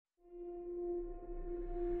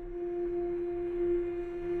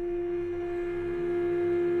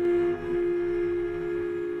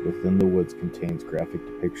Within the Woods contains graphic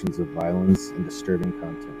depictions of violence and disturbing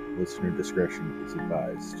content. Listener discretion is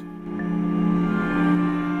advised.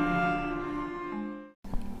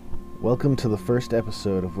 Welcome to the first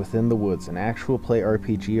episode of Within the Woods, an actual play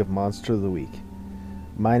RPG of Monster of the Week.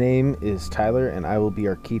 My name is Tyler, and I will be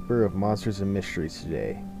our keeper of monsters and mysteries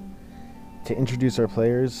today. To introduce our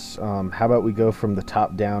players, how about we go from the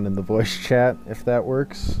top down in the voice chat, if that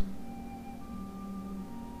works?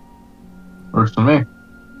 Works for me.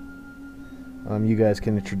 You guys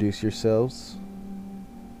can introduce yourselves.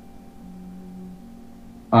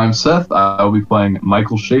 I'm Seth. I'll be playing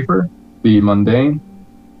Michael Schaefer, the Mundane.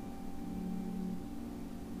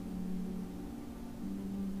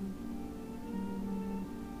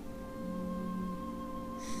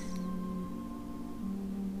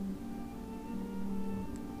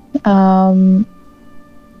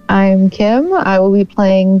 I'm Kim. I will be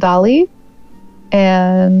playing Dolly.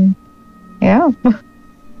 And yeah.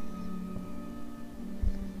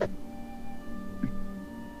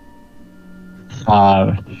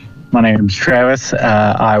 My name's Travis.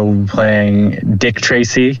 I will be playing Dick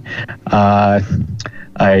Tracy, a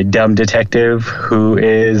dumb detective who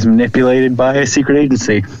is manipulated by a secret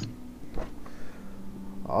agency.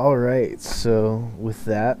 Alright, so with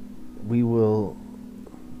that, we will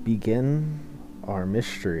begin our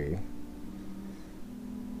mystery.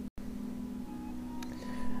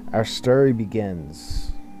 Our story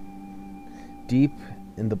begins deep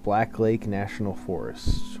in the Black Lake National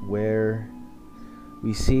Forest, where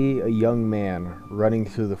we see a young man running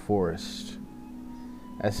through the forest.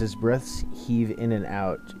 As his breaths heave in and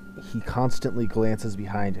out, he constantly glances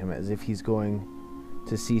behind him as if he's going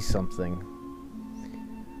to see something.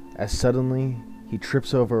 As suddenly, he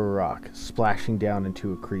trips over a rock, splashing down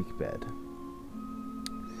into a creek bed.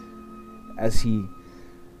 As he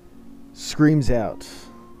screams out,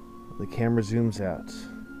 the camera zooms out.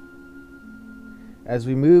 As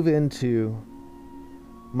we move into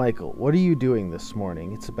Michael, what are you doing this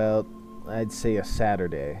morning? It's about, I'd say, a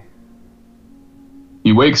Saturday.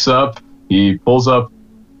 He wakes up, he pulls up,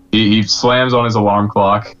 he slams on his alarm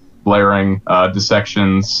clock, blaring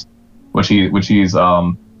dissections, which he's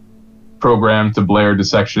programmed to blare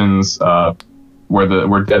dissections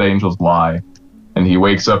where dead angels lie. And he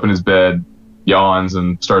wakes up in his bed, yawns,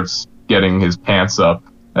 and starts getting his pants up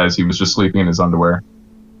as he was just sleeping in his underwear.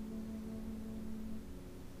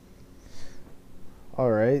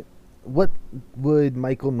 Alright. What would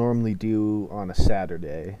Michael normally do on a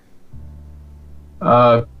Saturday?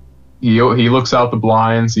 He looks out the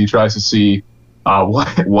blinds, he tries to see how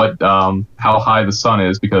high the sun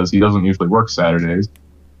is, because he doesn't usually work Saturdays.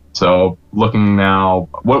 So looking now,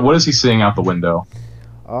 what is he seeing out the window?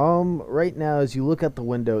 Right now, as you look out the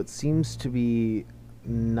window, it seems to be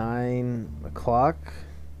 9 o'clock-ish.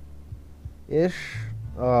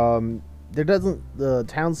 The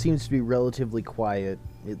town seems to be relatively quiet,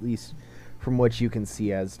 at least from what you can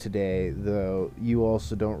see as today, though you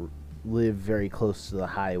also don't live very close to the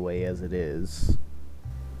highway as it is.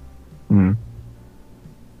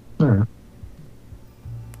 Sure.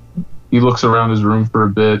 He looks around his room for a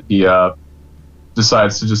bit. He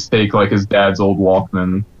decides to just take like his dad's old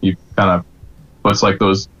Walkman. He kind of puts like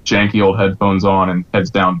those janky old headphones on and heads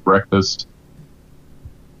down to breakfast.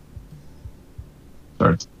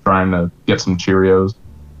 Starts trying to get some Cheerios.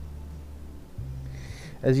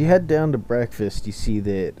 As you head down to breakfast, you see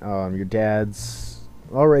that your dad's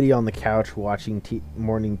already on the couch watching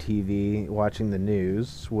morning TV, watching the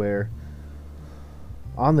news, where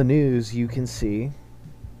on the news you can see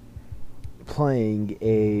playing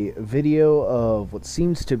a video of what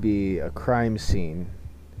seems to be a crime scene.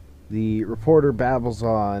 The reporter babbles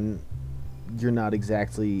on. You're not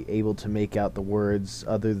exactly able to make out the words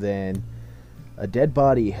other than a dead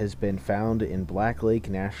body has been found in Black Lake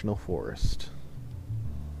National Forest.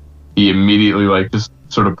 He immediately just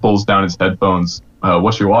sort of pulls down his headphones.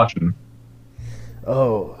 What you watching?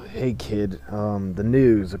 Oh, hey kid. The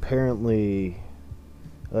news. Apparently,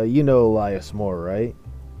 you know Elias Moore, right?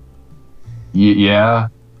 Yeah.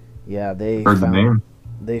 Yeah, Heard the name.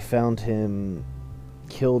 They found him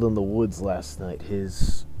killed in the woods last night.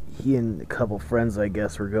 He and a couple friends, I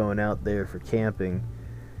guess, were going out there for camping.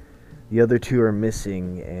 The other two are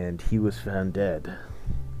missing, and he was found dead.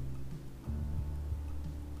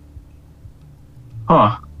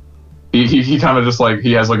 Huh. He kind of just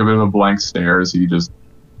he has like a bit of a blank stare as he just,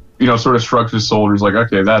 sort of shrugs his shoulders like,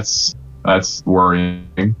 okay, that's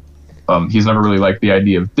worrying. He's never really liked the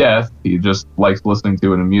idea of death. He just likes listening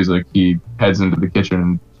to it in music. He heads into the kitchen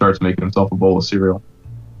and starts making himself a bowl of cereal.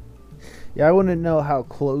 Yeah, I want to know how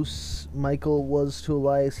close Michael was to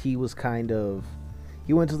Elias. He was kind of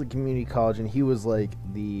he went to the community college, and he was like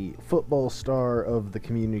the football star of the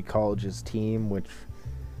community college's team, which,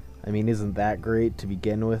 I mean, isn't that great to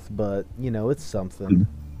begin with, but, you know, it's something.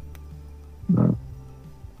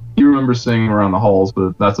 You remember seeing him around the halls,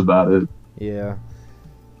 but that's about it. Yeah.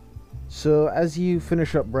 So, as you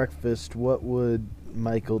finish up breakfast, what would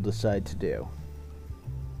Michael decide to do?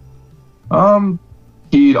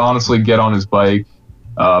 He'd honestly get on his bike,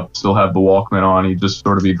 still have the Walkman on. He'd just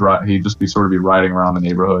sort of be riding around the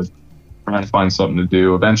neighborhood, trying to find something to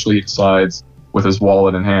do. Eventually, he decides, with his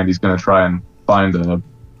wallet in hand, he's going to try and find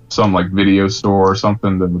some like video store or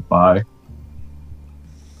something to buy.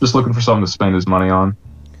 Just looking for something to spend his money on.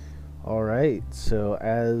 All right. So,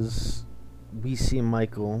 as we see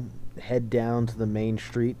Michael head down to the main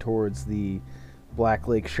street towards the Black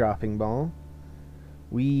Lake shopping mall,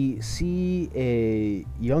 we see a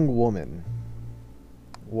young woman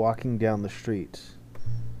walking down the street.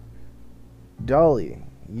 Dolly,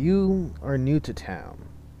 you are new to town.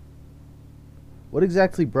 What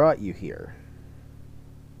exactly brought you here?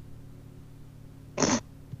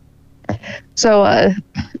 So,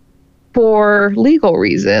 for legal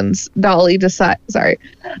reasons, Dolly decides. Sorry.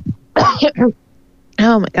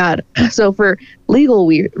 Oh my God. So, for legal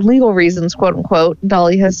reasons, quote unquote,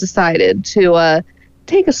 Dolly has decided to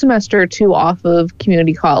take a semester or two off of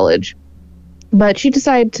community college. But she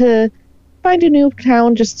decided to find a new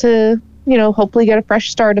town just to, you know, hopefully get a fresh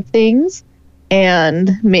start of things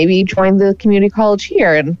and maybe join the community college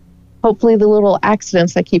here. And hopefully the little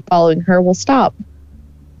accidents that keep following her will stop.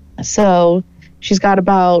 So she's got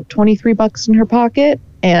about $23 in her pocket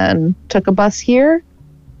and took a bus here.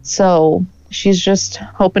 So she's just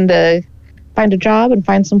hoping to find a job and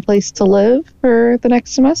find some place to live for the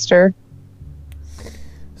next semester.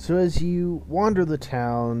 So as you wander the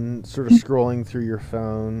town, sort of scrolling through your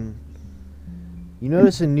phone, you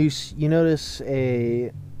notice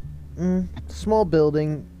a small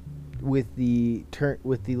building with the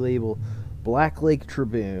label Black Lake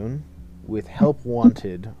Tribune with help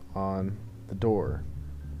wanted on the door.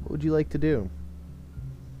 What would you like to do?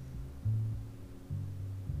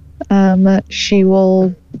 She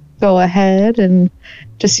will go ahead and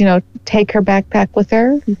just, you know, take her backpack with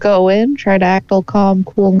her, go in, try to act all calm,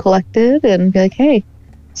 cool, and collected, and be like, hey,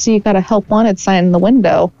 so you got a help wanted sign in the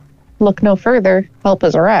window. Look no further. Help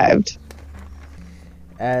has arrived.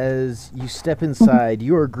 As you step inside,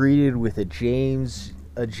 you are greeted with a J.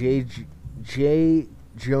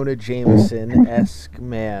 Jonah Jameson-esque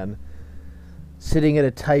man sitting at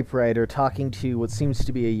a typewriter talking to what seems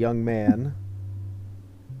to be a young man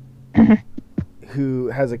who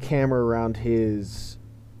has a camera around his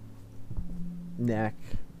neck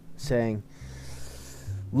saying,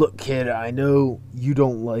 "Look, kid, I know you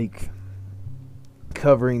don't like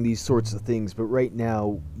covering these sorts of things, but right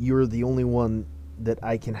now you're the only one that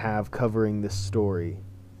I can have covering this story."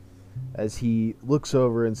 As he looks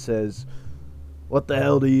over and says, "What the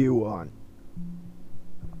hell do you want?"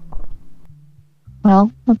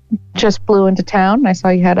 Well, just flew into town. I saw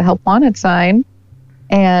you had a help wanted sign.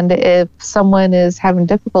 And if someone is having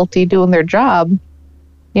difficulty doing their job,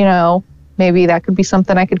 you know, maybe that could be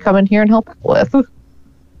something I could come in here and help out with.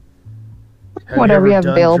 Whatever you have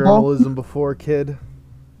done available. Journalism before, kid?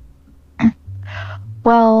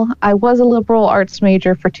 Well, I was a liberal arts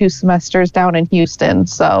major for 2 semesters down in Houston,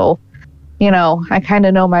 so, you know, I kind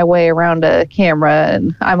of know my way around a camera,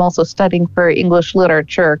 and I'm also studying for English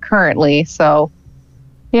literature currently, so,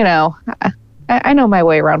 you know, I know my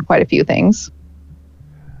way around quite a few things.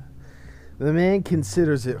 The man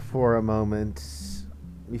considers it for a moment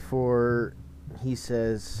before he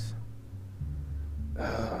says,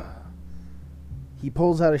 he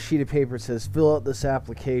pulls out a sheet of paper and says, "Fill out this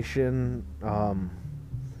application,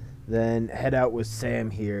 then head out with Sam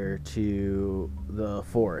here to the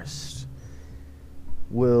forest.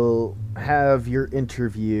 We'll have your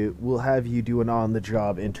interview. We'll have you do an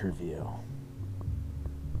on-the-job interview."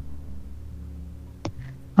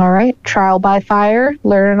 All right, trial by fire,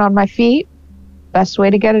 learning on my feet. Best way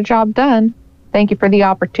to get a job done. Thank you for the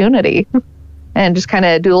opportunity. And just kind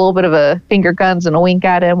of do a little bit of a finger guns and a wink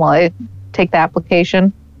at him while I take the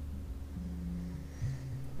application.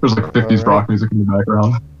 There's like 50s rock music in the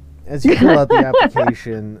background. As you fill out the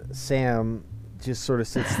application, Sam just sort of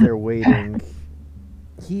sits there waiting.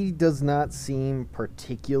 He does not seem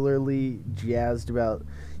particularly jazzed about...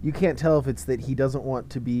 You can't tell if it's that he doesn't want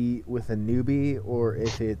to be with a newbie or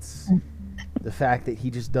if it's the fact that he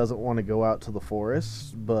just doesn't want to go out to the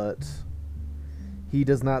forest, but he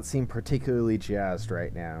does not seem particularly jazzed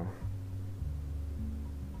right now.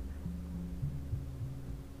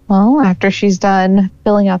 Well, after she's done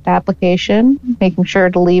filling out the application, making sure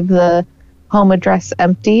to leave the home address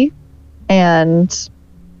empty, and,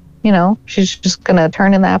 she's just going to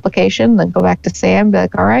turn in the application, then go back to Sam and be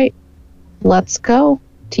like, all right, let's go.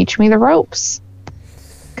 Teach me the ropes.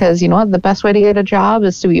 Because you know what? The best way to get a job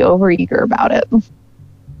is to be overeager about it.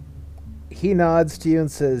 He nods to you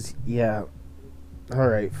and says, yeah, all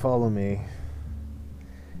right, follow me.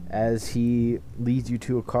 As he leads you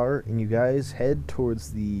to a car, and you guys head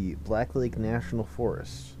towards the Black Lake National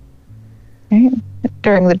Forest. Right.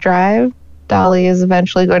 During the drive, Dolly is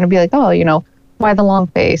eventually going to be like, oh, why the long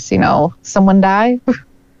face? Someone die?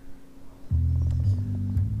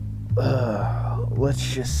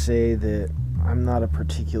 Let's just say that I'm not a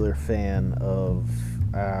particular fan of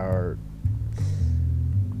our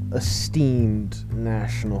esteemed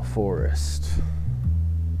national forest.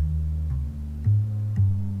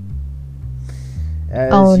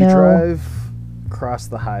 As you drive across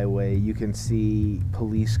the highway, you can see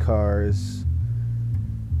police cars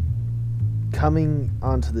coming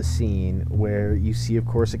onto the scene, where you see, of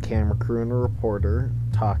course, a camera crew and a reporter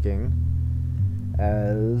talking.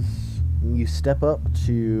 As you step up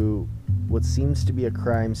to what seems to be a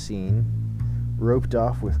crime scene, roped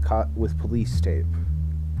off with police tape.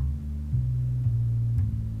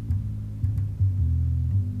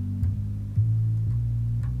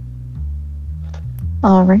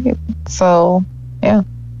 All right. So, yeah.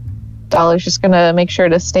 Dolly's just going to make sure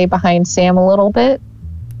to stay behind Sam a little bit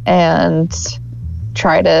and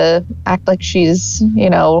try to act like she's,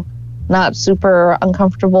 not super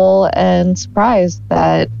uncomfortable and surprised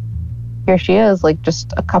that here she is, like,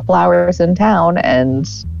 just a couple hours in town, and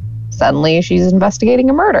suddenly she's investigating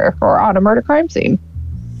a murder or on a murder crime scene.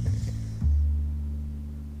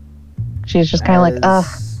 She's just kind of like, ugh.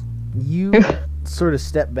 You sort of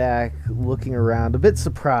step back, looking around, a bit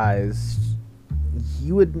surprised.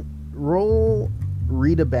 You would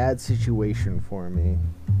read a bad situation for me.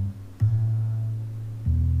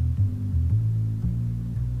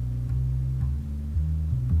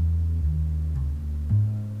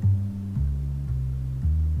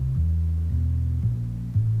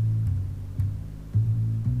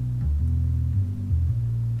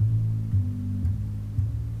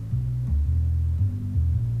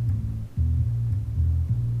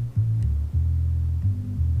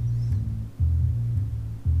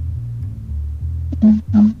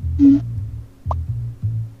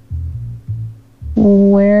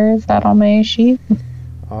 Where is that on my sheet?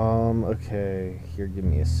 Okay, here, give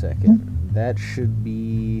me a second. That should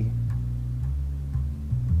be...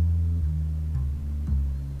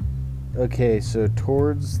 Okay, so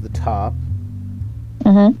towards the top,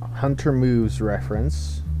 Hunter Moves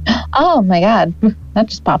reference. Oh my god, that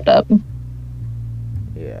just popped up.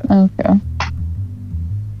 Yeah. Okay.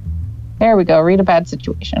 There we go, read a bad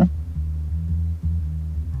situation.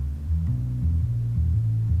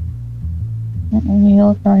 Let me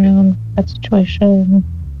look around. That situation.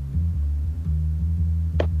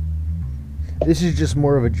 This is just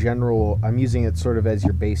more of a general... I'm using it sort of as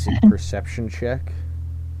your basic perception check.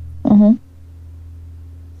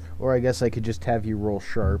 Or I guess I could just have you roll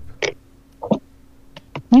sharp.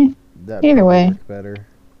 Yeah. That'd Either way. work better.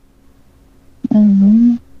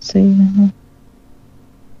 Let's see.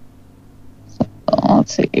 So,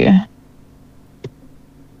 let's see.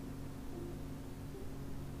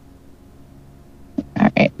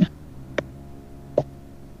 Alright.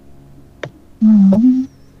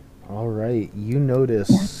 Alright, you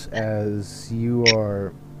notice as you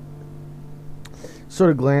are sort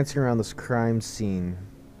of glancing around this crime scene,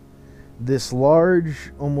 this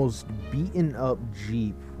large, almost beaten up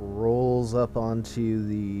Jeep rolls up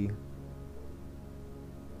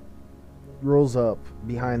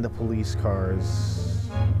behind the police cars,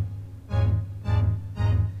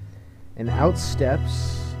 and out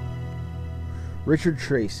steps Richard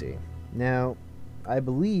Tracy. Now, I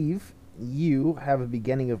believe you have a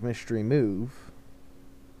beginning of mystery move.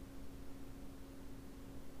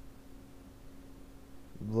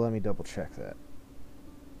 Let me double check that.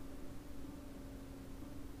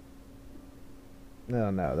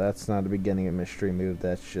 No, that's not a beginning of mystery move.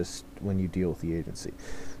 That's just when you deal with the agency.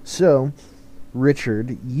 So,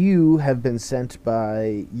 Richard, you have been sent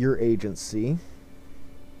by your agency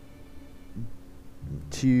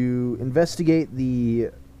to investigate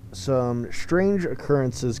some strange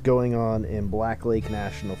occurrences going on in Black Lake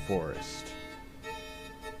National Forest.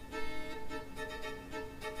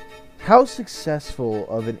 How successful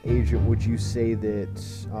of an agent would you say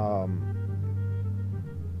that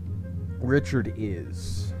Richard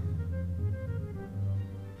is?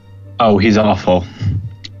 Oh, he's awful.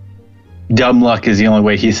 Dumb luck is the only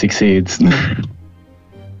way he succeeds.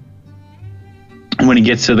 When he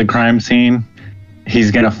gets to the crime scene, he's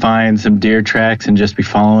gonna find some deer tracks and just be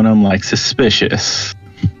following them like suspicious.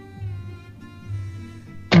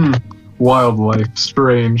 Wildlife,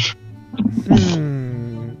 strange.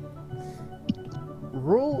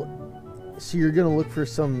 Roll. So you're gonna look for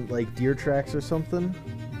some like deer tracks or something?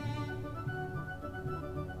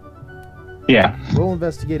 Yeah. Roll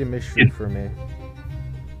investigate a mystery for me.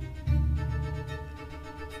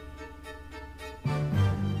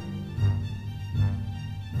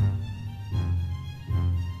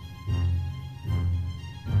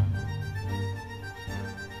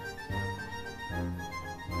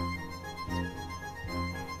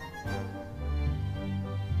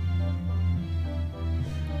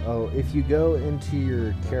 Oh, if you go into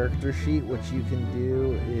your character sheet, what you can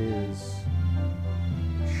do is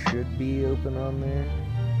should be open on there,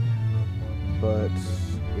 but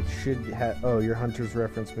it should have. Oh, your hunter's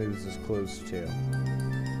reference moves is closed too.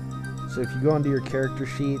 So if you go onto your character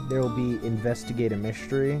sheet, there will be investigate a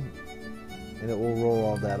mystery, and it will roll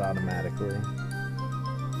all that automatically.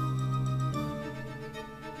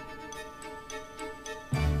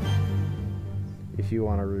 If you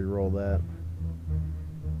want to re-roll that.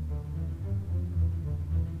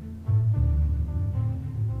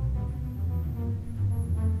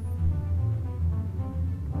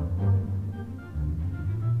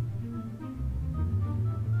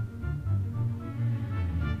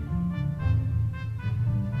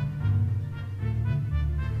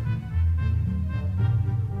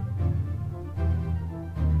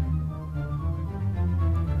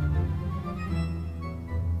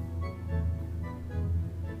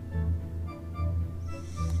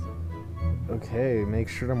 Okay, make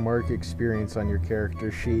sure to mark experience on your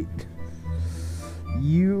character sheet.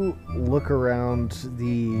 You look around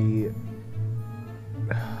the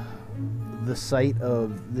site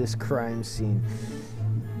of this crime scene.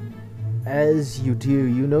 As you do,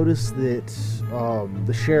 you notice that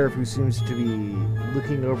the sheriff, who seems to be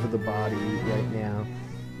looking over the body right now,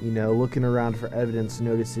 looking around for evidence,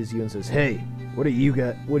 notices you and says, "Hey, what are you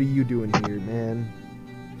doing here, man?"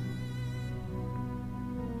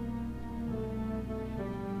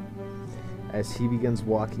 As he begins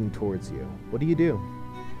walking towards you. What do you do?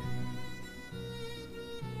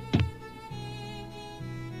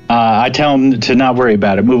 I tell him to not worry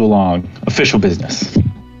about it. Move along. Official business.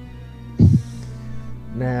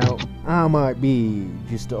 Now, I might be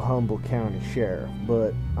just a humble county sheriff,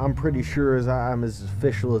 but I'm pretty sure I'm as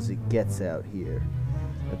official as it gets out here.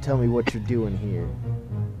 Now tell me what you're doing here.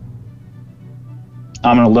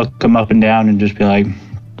 I'm going to look him up and down and just be like,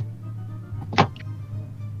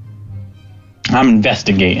 I'm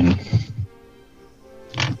investigating.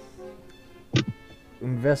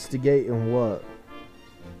 Investigating what?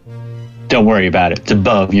 Don't worry about it. It's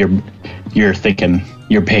above your thinking,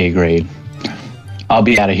 your pay grade. I'll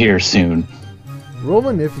be out of here soon. Roll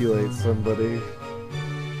manipulate somebody.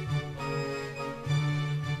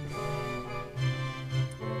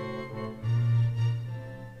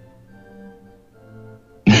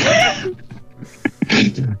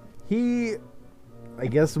 He, I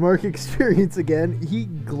guess, mark experience again. He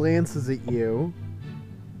glances at you,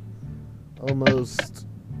 almost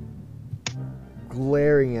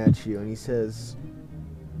glaring at you, and he says,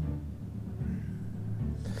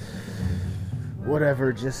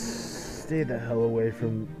 "Whatever, just stay the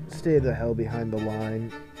hell behind the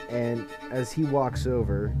line." And as he walks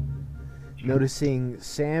over, noticing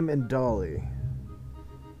Sam and Dolly,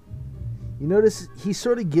 you notice he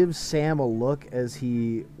sort of gives Sam a look as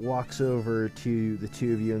he walks over to the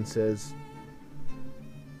two of you and says,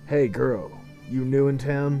 "Hey girl, you new in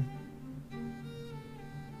town?"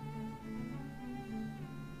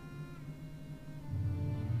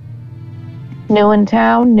 New in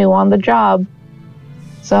town, new on the job.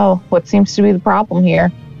 So, what seems to be the problem here?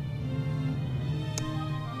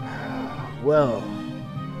 Well,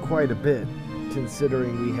 quite a bit,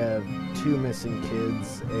 considering we have 2 missing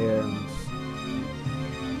kids and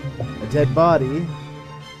a dead body.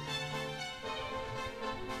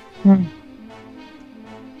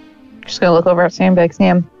 Just gonna look over at Sam, be like,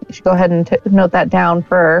 Sam, you should go ahead and note that down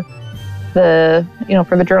for the,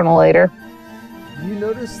 for the journal later. You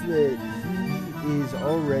notice that he is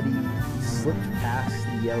already slipped past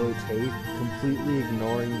the yellow tape, completely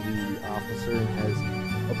ignoring the officer, and has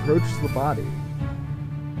approached the body.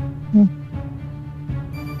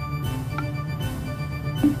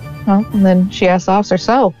 Well, and then she asks the officer,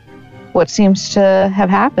 so, what seems to have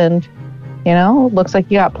happened? Looks like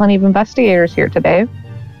you got plenty of investigators here today.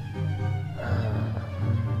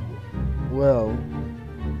 Well,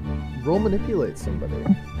 roll manipulate somebody.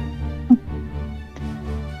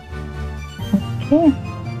 Okay.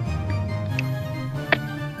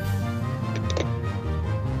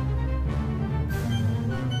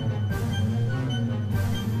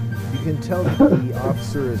 can tell that the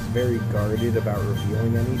officer is very guarded about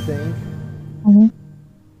revealing anything. Mm-hmm.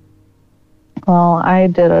 Well, I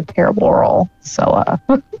did a terrible roll, so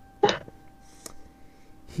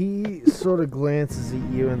He sort of glances at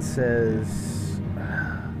you and says,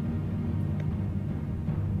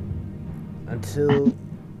 "Until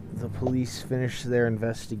the police finish their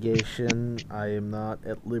investigation, I am not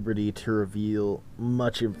at liberty to reveal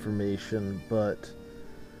much information, but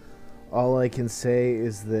all I can say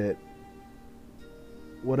is that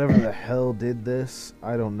whatever the hell did this,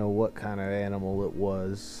 I don't know what kind of animal it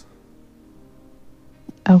was."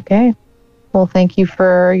 okay. Well, thank you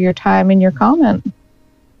for your time and your comment.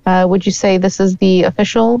 Would you say this is the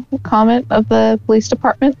official comment of the police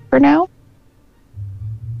department for now?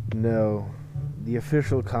 No. The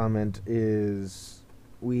official comment is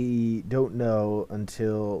we don't know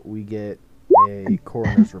until we get a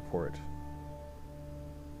coroner's report.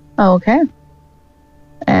 Okay.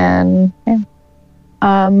 And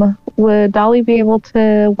would Dolly be able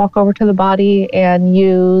to walk over to the body and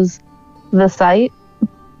use the site?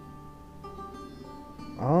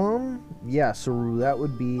 Yeah, so that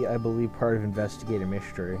would be, I believe, part of Investigate a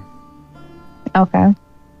Mystery. Okay.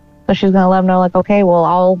 So she's going to let him know, like, okay, well,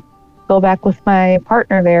 I'll go back with my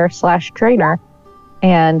partner there / trainer.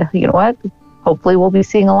 And you know what? Hopefully we'll be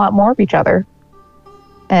seeing a lot more of each other.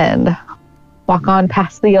 And walk on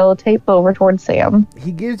past the yellow tape over towards Sam.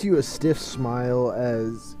 He gives you a stiff smile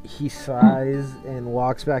as he sighs and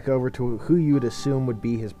walks back over to who you would assume would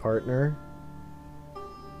be his partner.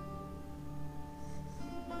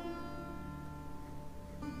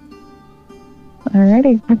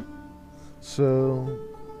 Alrighty. So...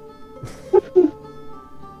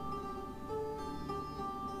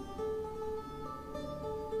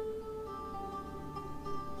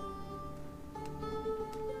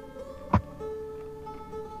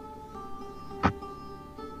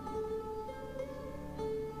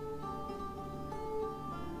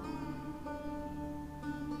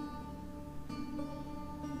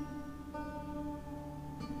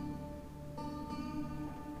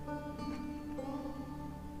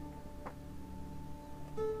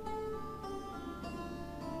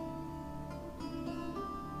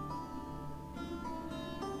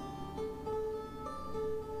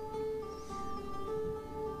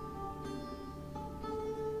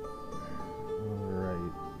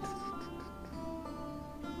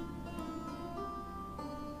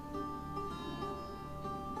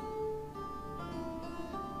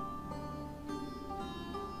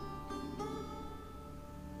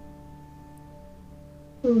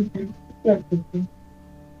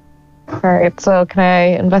 Alright, so can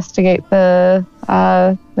I investigate the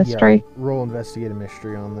mystery? Yeah, roll Investigate a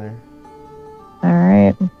Mystery on there.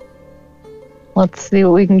 Alright. Let's see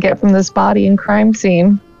what we can get from this body and crime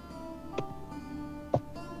scene.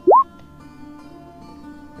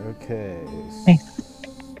 Okay. Nice.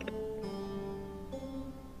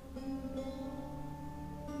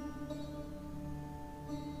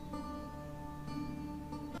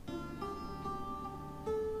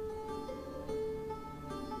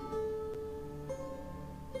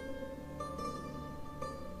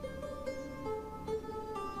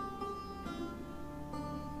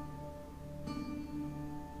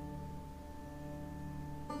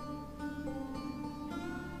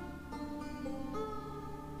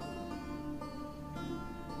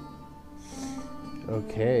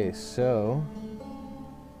 Okay, so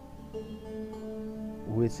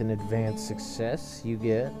with an advanced success, you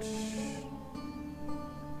get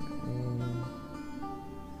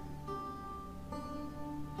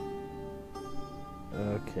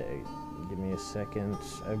okay, give me a second.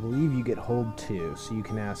 I believe you get hold 2, so you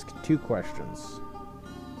can ask 2 questions.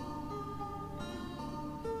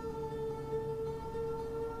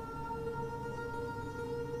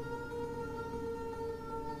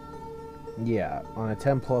 Yeah, on a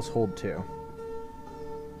 10 plus, hold 2.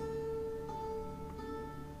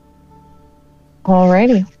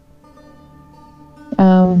 Alrighty.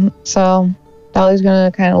 So Dolly's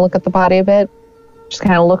gonna kind of look at the body a bit, just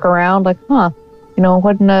kind of look around, like,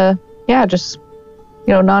 wouldn't just,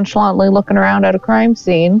 nonchalantly looking around at a crime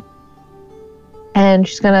scene, and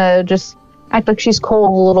she's gonna just act like she's cold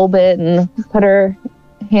a little bit and put her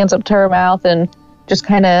hands up to her mouth and just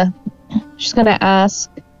kind of, she's gonna ask,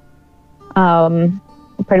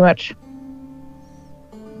 pretty much.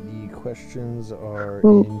 The questions are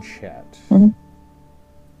in chat. Mm-hmm.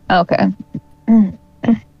 Okay.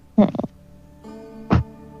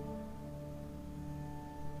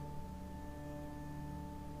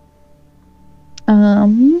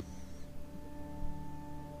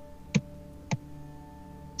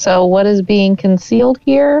 So what is being concealed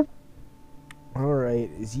here? Alright. right,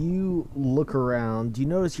 as you look around, you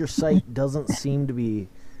notice your sight doesn't seem to be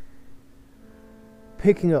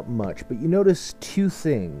picking up much, but you notice two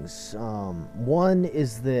things. One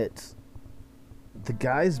is that the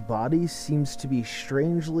guy's body seems to be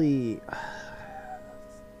strangely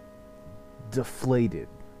deflated.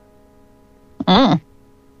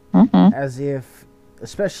 As if,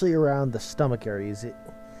 especially around the stomach areas,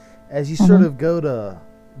 as you sort of go to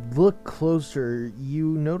look closer, you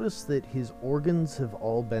notice that his organs have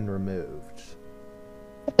all been removed.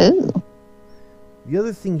 Ooh. The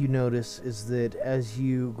other thing you notice is that as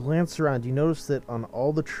you glance around, you notice that on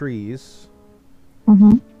all the trees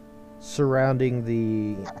surrounding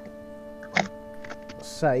the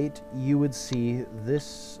site, you would see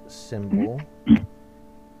this symbol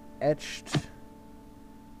etched.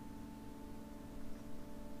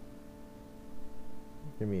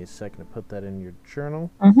 Give me a second to put that in your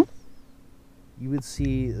journal. You would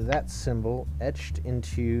see that symbol etched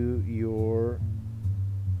into your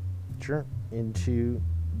into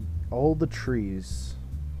all the trees.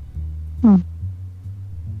 All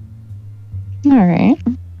right.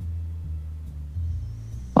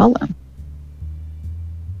 Well then.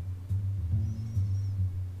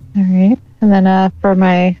 All right. And then for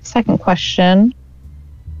my second question,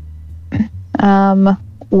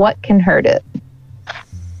 what can hurt it?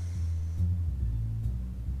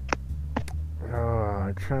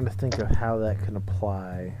 I'm trying to think of how that can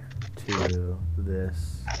apply to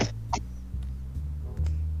this.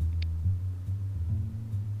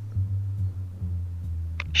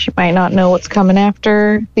 She might not know what's coming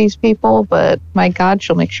after these people, but my God,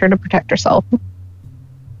 she'll make sure to protect herself.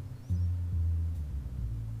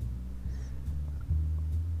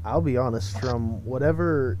 I'll be honest, from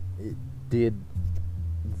whatever it did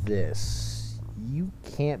this, you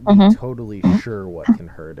can't be totally sure what can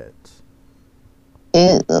hurt it.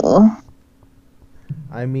 Ew.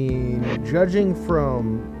 I mean, judging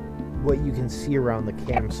from what you can see around the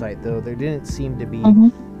campsite, though, there didn't seem to be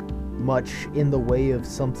much in the way of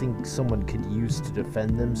something someone could use to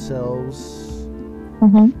defend themselves.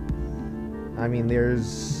 I mean,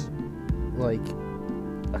 there's, like,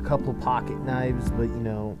 a couple pocket knives, but, you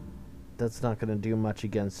know, that's not going to do much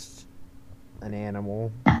against an animal.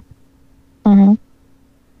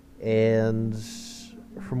 And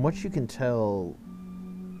from what you can tell,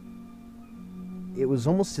 it was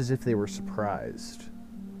almost as if they were surprised.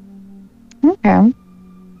 Okay.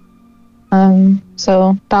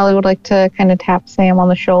 So Dolly would like to kind of tap Sam on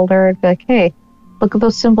the shoulder and be like, hey, look at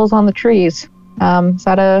those symbols on the trees. Is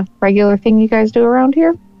that a regular thing you guys do around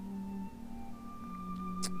here?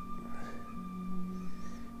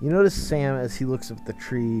 You notice Sam, as he looks at the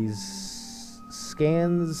trees,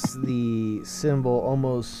 scans the symbol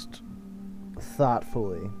almost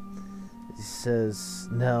thoughtfully. He says,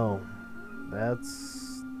 no,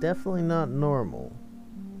 that's definitely not normal.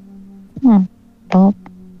 Well,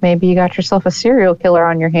 maybe you got yourself a serial killer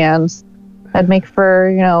on your hands. That'd make for,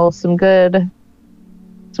 you know, some good,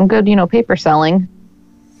 you know, paper selling.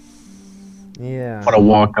 Yeah. I want to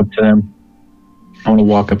walk up to them. I want to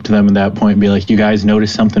walk up to them at that point and be like, you guys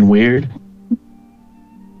notice something weird?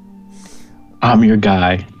 I'm your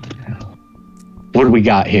guy. What do we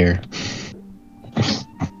got here?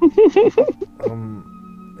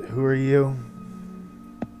 Who are you?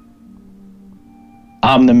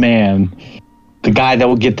 I'm the man. The guy that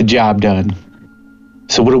will get the job done.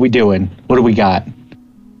 So what are we doing? What do we got?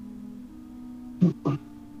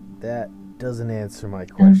 That doesn't answer my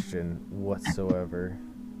question whatsoever.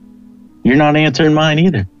 You're not answering mine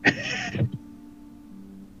either.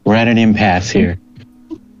 We're at an impasse here.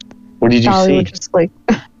 What did you Dolly see?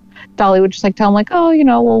 Dolly would just like tell him like, oh, you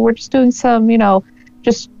know, well, we're just doing some, you know,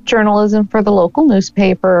 just journalism for the local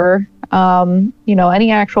newspaper. You know,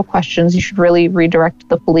 any actual questions you should really redirect to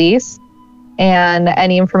the police. And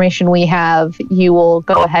any information we have, you will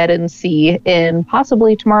go ahead and see in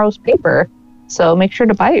possibly tomorrow's paper. So make sure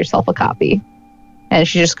to buy yourself a copy. And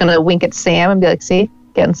she's just going to wink at Sam and be like, see,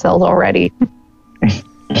 getting sold already.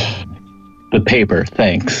 The paper,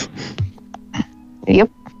 thanks.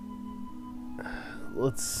 Yep.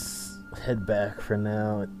 Let's head back for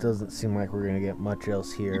now. It doesn't seem like we're going to get much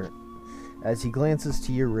else here. As he glances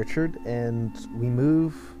to you, Richard, and we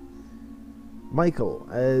move. Michael,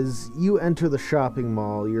 as you enter the shopping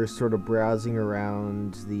mall, you're sort of browsing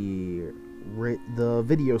around the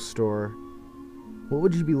video store. What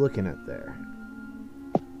would you be looking at there?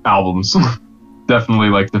 Albums. Definitely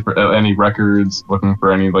like any records, looking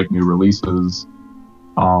for any like new releases.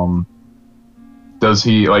 Does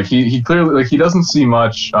he like he clearly like he doesn't see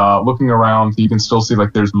much. Looking around, you can still see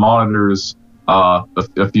like there's monitors. A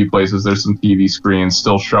few places there's some TV screens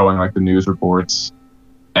still showing like the news reports.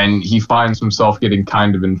 and he finds himself getting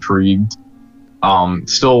kind of intrigued.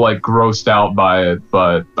 Still like grossed out by it,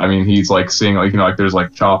 but I mean he's like seeing like like there's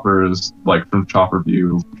like choppers like from chopper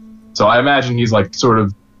view. So I imagine he's like sort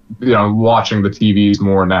of watching the TVs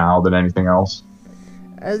more now than anything else.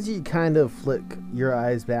 As you kind of flick your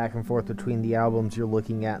eyes back and forth between the albums you're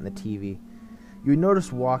looking at and the TV, you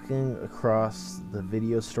notice walking across the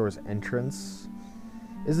video store's entrance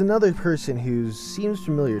is another person who seems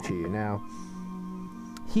familiar to you. Now,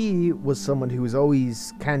 he was someone who was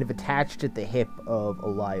always kind of attached at the hip of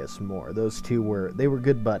Elias Moore. Those two were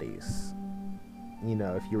good buddies,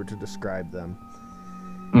 if you were to describe them.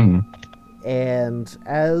 Mm-hmm. And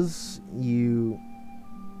as you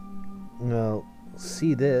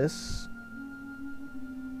see this,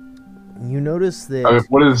 you notice that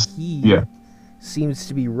he seems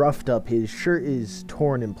to be roughed up. His shirt is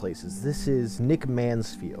torn in places. This is Nick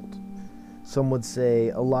Mansfield. Some would say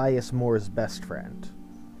Elias Moore's best friend.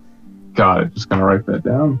 Got it. Just gonna write that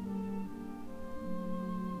down.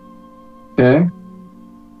 Okay.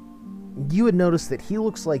 You would notice that he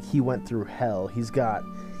looks like he went through hell. He's got,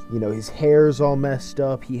 his hair's all messed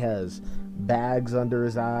up. He has bags under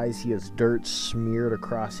his eyes. He has dirt smeared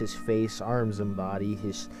across his face, arms, and body.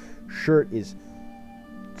 His shirt is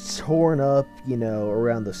torn up,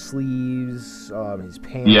 around the sleeves. His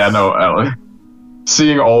pants. Yeah, no.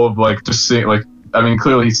 Seeing all of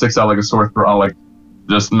clearly he sticks out like a sore throat.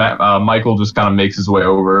 Michael just kind of makes his way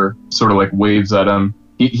over, sort of like waves at him.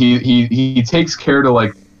 He takes care to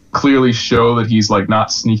like clearly show that he's like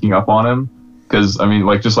not sneaking up on him, because I mean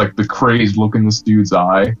just like the crazed look in this dude's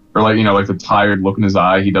eye, or like the tired look in his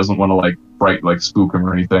eye. He doesn't want to spook him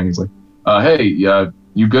or anything. He's like, hey,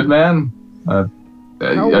 you good, man? I've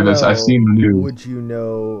seen the news. Would you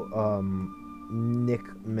know Nick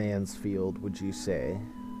Mansfield? Would you say?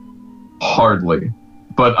 Hardly.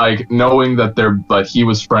 But knowing that he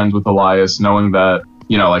was friends with Elias, knowing that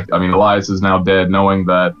Elias is now dead, knowing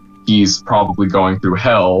that he's probably going through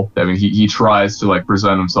hell. I mean, he tries to like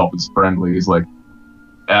present himself as friendly. He's like,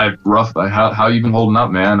 rough. How you been holding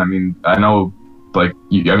up, man? I mean, I know,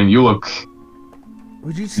 you look.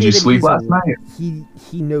 Would you say did you sleep last night?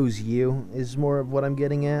 He knows you is more of what I'm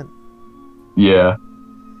getting at. Yeah.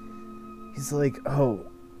 He's like, oh,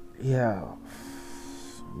 yeah,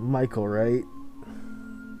 Michael, right?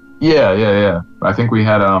 Yeah. I think we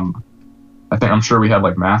had I'm sure we had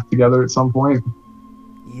like math together at some point.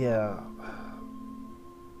 Yeah.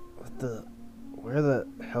 Where the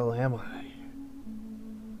hell am I?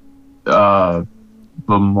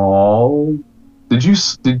 The mall. Did you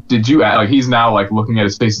like he's now like looking at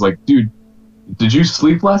his face like, dude, did you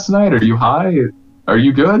sleep last night? Are you high? Are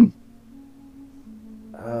you good?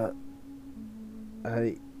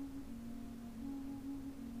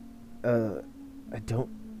 I don't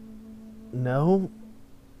know.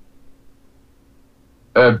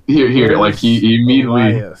 Here, like he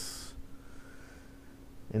immediately. Elias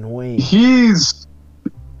and Wayne.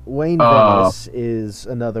 Wayne Venice is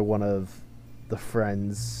another one of the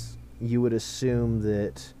friends. You would assume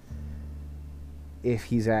that if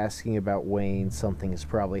he's asking about Wayne, something has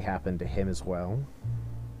probably happened to him as well.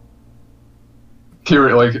 Here,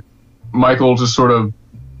 like Michael just sort of,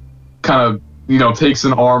 kind of, takes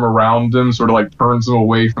an arm around him, sort of like turns him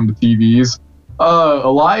away from the TVs.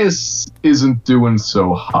 Elias isn't doing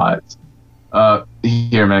so hot.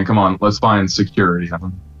 Here, man, come on, let's find security.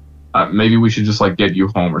 Maybe we should just like get you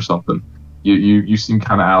home or something. You seem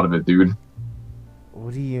kind of out of it, dude.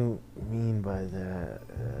 What do you mean by that?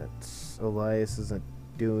 Elias isn't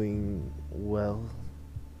doing well?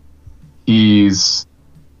 He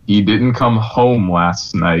didn't come home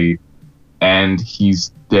last night, and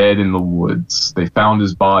he's dead in the woods. They found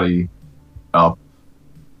his body up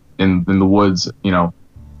in the woods,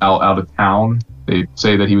 out of town. They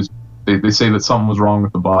say that they say that something was wrong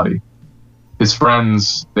with the body. His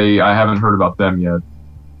friends, I haven't heard about them yet.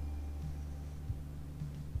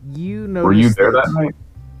 Were you there that night?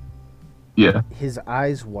 Yeah. His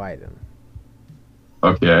eyes widen.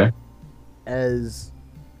 Okay. As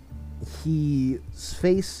his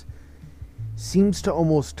face seems to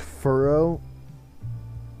almost furrow,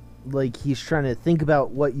 like he's trying to think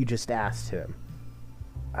about what you just asked him.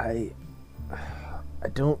 I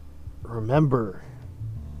don't remember.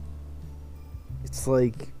 It's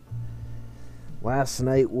like last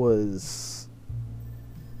night was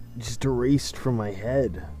just erased from my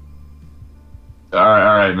head. All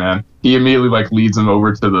right, man. He immediately leads him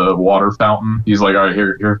over to the water fountain. He's like, all right,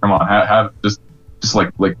 here, come on, have just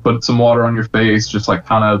like put some water on your face, just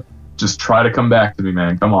try to come back to me,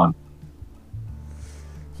 man. Come on.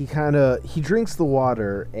 He drinks the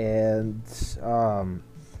water, and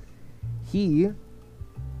he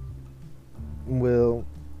will,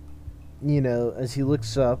 you know, as he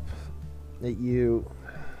looks up at you.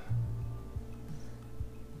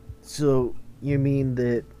 So, you mean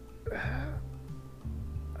that...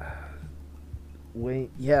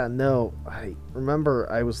 Wait, yeah, no, I remember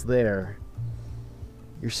I was there.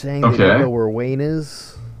 You're saying they don't Okay. know where Wayne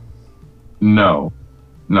is? No.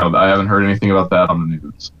 No, I haven't heard anything about that on the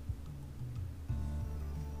news.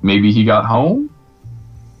 Maybe he got home?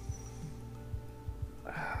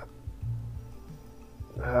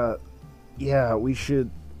 Yeah, we should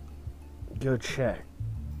go check.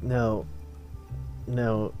 No,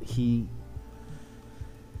 he...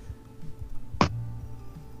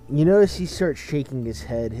 You notice he starts shaking his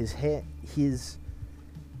head.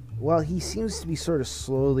 While he seems to be sort of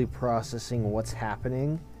slowly processing what's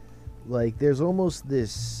happening, like, there's almost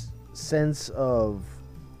this sense of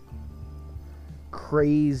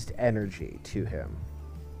crazed energy to him.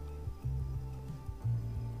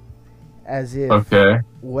 As if Okay.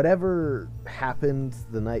 whatever happened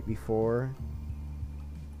the night before,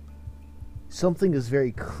 something is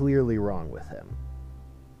very clearly wrong with him.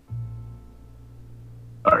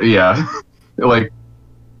 Yeah. Like,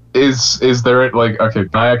 is there, like, okay, can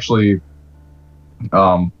I actually,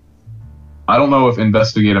 I don't know if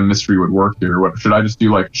investigate a mystery would work here. What, should I just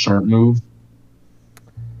do, like, a sharp move?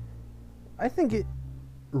 I think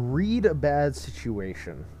read a bad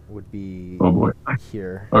situation would be Oh boy.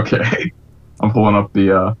 here. Okay. I'm pulling up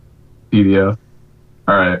the, PDF.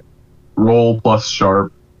 Alright. Roll plus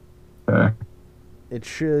sharp. Okay. You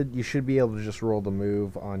should be able to just roll the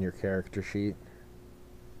move on your character sheet.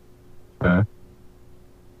 Okay.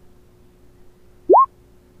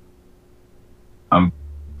 I'm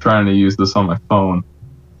trying to use this on my phone.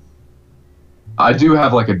 I do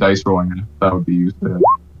have like a dice rolling if that would be used.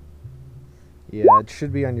 Yeah, it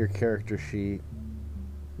should be on your character sheet.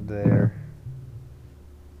 There.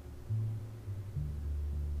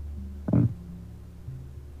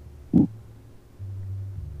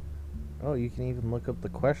 Oh, you can even look up the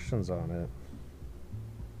questions on it.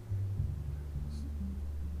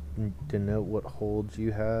 Denote what holds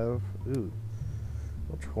you have. Ooh.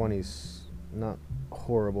 Well, 20's not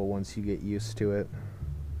horrible once you get used to it.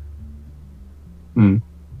 Hmm.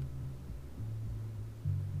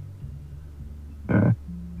 Okay.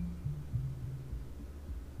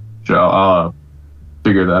 Sure, I'll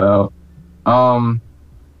figure that out.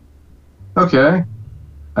 Okay.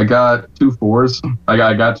 I got 2 4s. I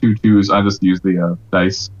got 2 2s. I just used the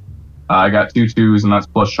dice. I got 2 2s, and that's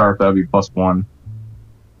plus sharp. That would be plus 1.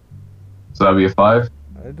 So that would be a 5.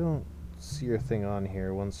 I don't see your thing on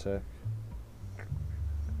here. One sec.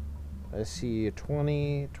 I see a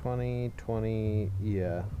 20, 20, 20.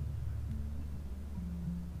 Yeah.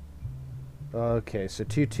 Okay, so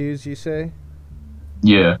 2 2s, you say?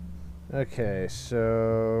 Yeah. Okay,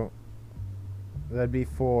 so that'd be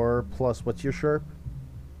 4 plus what's your sharp?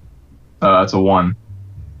 That's a 1.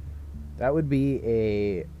 That would be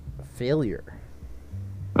a failure.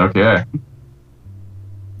 Okay.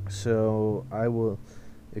 So I will,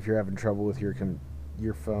 if you're having trouble with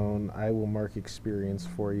your phone, I will mark experience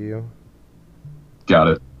for you. Got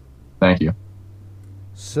it. Thank you.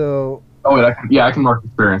 So Oh wait, I can mark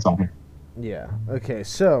experience on here. yeah, okay.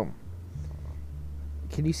 So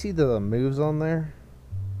can you see the moves on there?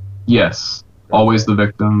 Yes. Always the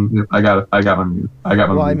victim. Yep, I got it. I got my move. I got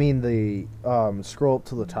my Well, I move. mean the scroll up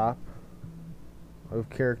to the top of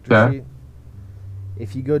character Okay. sheet.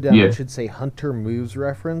 If you go down, Yeah. it should say Hunter Moves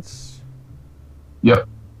Reference. Yep.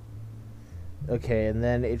 Okay, and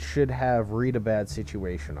then it should have Read a Bad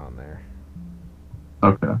Situation on there.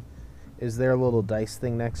 Okay. Is there a little dice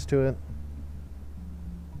thing next to it?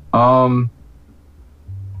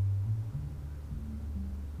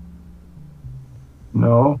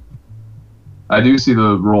 No. I do see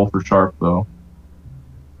the roll for sharp though.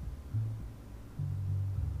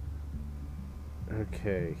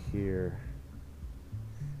 Okay, here.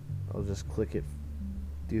 I'll just click it.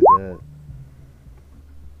 Do that.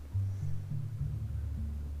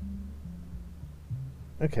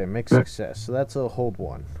 Okay, make Okay. success. So that's a hold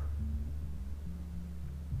 1.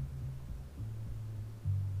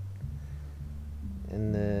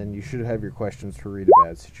 And then you should have your questions for Read a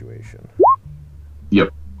Bad Situation. Yep.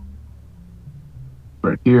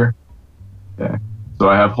 Right here. Okay. So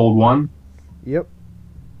I have hold 1. Yep.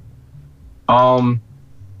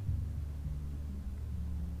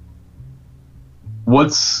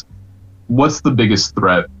 What's the biggest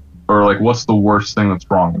threat, or like what's the worst thing that's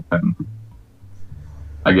wrong with him?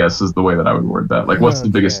 I guess is the way that I would word that. Like, what's the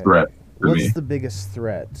biggest Okay. threat for What's me? the biggest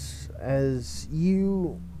threat? As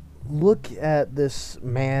you look at this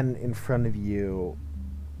man in front of you,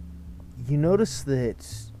 you notice that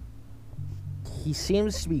he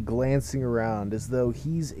seems to be glancing around as though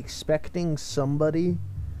he's expecting somebody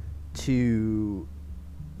to,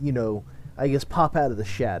 you know, I guess pop out of the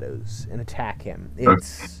shadows and attack him.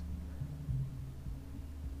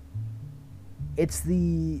 It's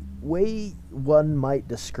the way one might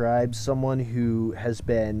describe someone who has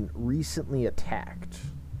been recently attacked,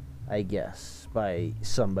 I guess, by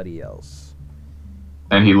somebody else.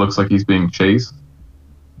 And he looks like he's being chased?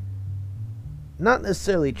 Not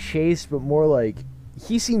necessarily chased, but more like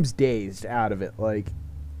he seems dazed out of it, like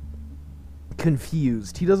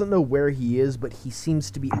confused. He doesn't know where he is, but he seems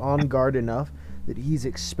to be on guard enough that he's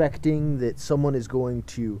expecting that someone is going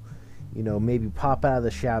to, you know, maybe pop out of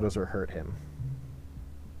the shadows or hurt him.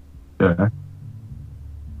 Yeah.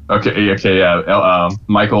 Okay, yeah.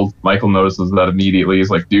 Michael notices that immediately. He's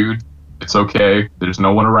like, dude, it's okay. There's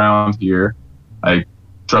no one around here.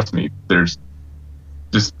 Trust me.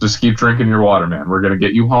 Just keep drinking your water, man. We're gonna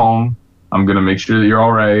get you home. I'm gonna make sure that you're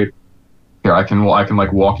all right. Here, I can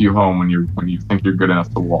like walk you home when you think you're good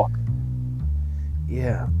enough to walk.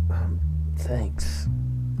 Yeah. Thanks.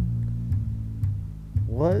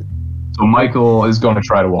 What? So Michael is going to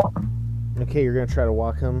try to walk him. Okay, you're gonna try to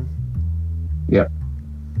walk him. Yeah.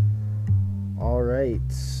 All right.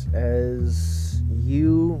 As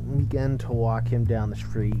you begin to walk him down the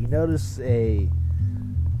street, you notice a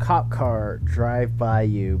cop car drive by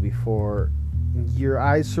you before your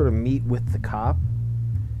eyes sort of meet with the cop.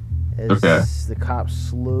 As the cop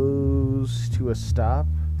slows to a stop,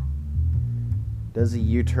 does a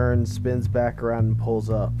U-turn, spins back around and pulls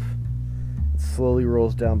up. It slowly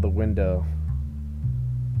rolls down the window.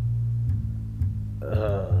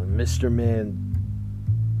 Mr.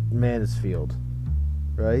 Mansfield,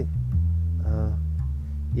 right?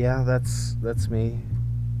 Yeah, that's me.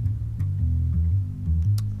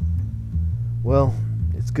 Well,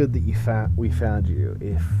 it's good that we found you.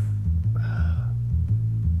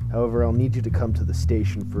 However, I'll need you to come to the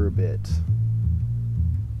station for a bit.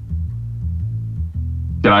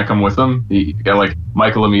 Can I come with him?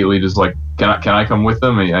 Michael immediately just like, can I come with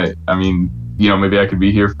him? I mean, you know, maybe I could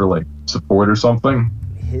be here for like support or something.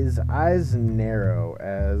 His eyes narrow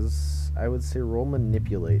as, I would say, roll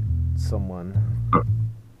manipulate someone.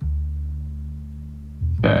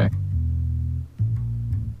 Okay.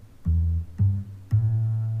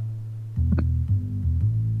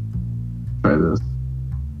 Try this.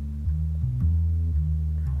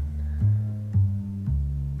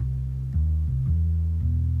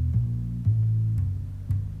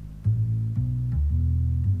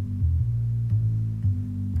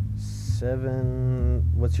 Seven.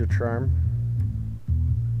 What's your charm?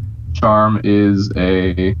 Charm is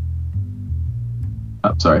a...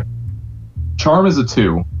 Oh, sorry. Charm is a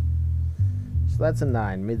 2. So that's a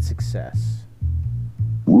 9, mid-success.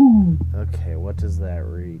 Woo! Okay, what does that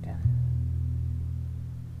read?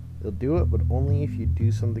 They'll do it, but only if you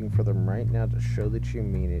do something for them right now to show that you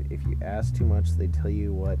mean it. If you ask too much, they tell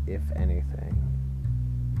you what, if anything.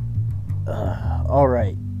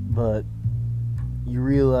 Alright, but you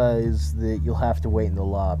realize that you'll have to wait in the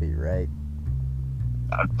lobby, right?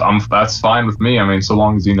 That's fine with me. I mean, so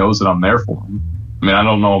long as he knows that I'm there for him. I mean, I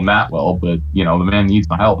don't know him that well, but, you know, the man needs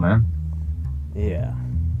my help, man. Yeah.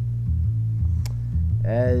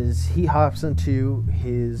 As he hops into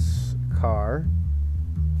his car,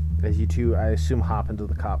 as you two, I assume, hop into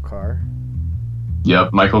the cop car.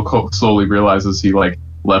 Yep, Michael slowly realizes he, like,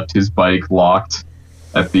 left his bike locked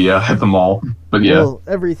at the mall. But yeah. Well,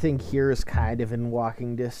 everything here is kind of in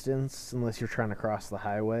walking distance, unless you're trying to cross the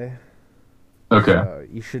highway. Okay. So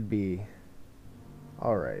you should be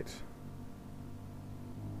alright.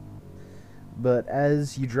 But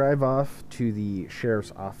as you drive off to the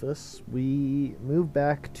sheriff's office, we move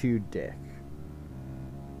back to Dick.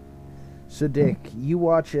 So Dick, you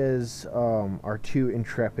watch as our two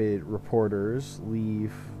intrepid reporters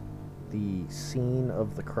leave the scene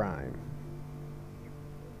of the crime.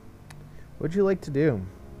 What'd you like to do?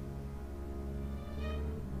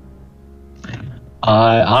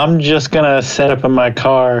 I'm just gonna set up in my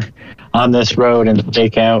car on this road and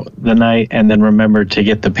stake out the night, and then remember to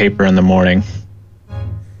get the paper in the morning.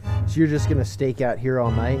 So you're just gonna stake out here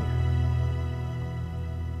all night?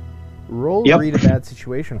 Roll Yep. Read a bad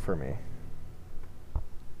situation for me.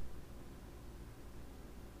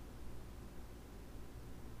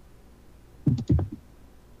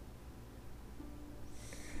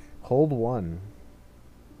 Hold 1.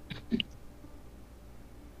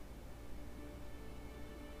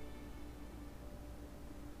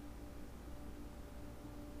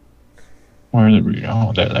 Where is it read?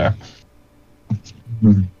 Oh, there.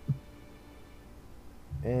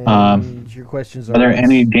 And your questions are... Are there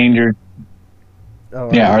any danger?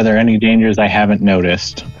 All Yeah, right. are there any dangers I haven't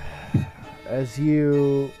noticed? As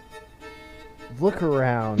you look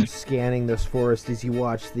around, scanning this forest, as you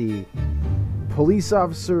watch the police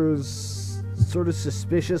officers sort of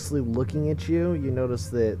suspiciously looking at you, you notice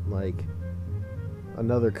that, like,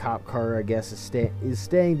 another cop car, I guess, is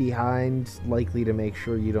staying behind, likely to make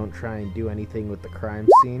sure you don't try and do anything with the crime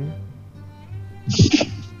scene.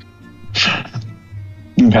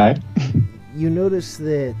 Okay. You notice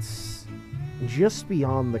that just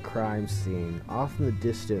beyond the crime scene, off in the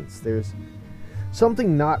distance, there's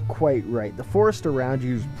something not quite right. The forest around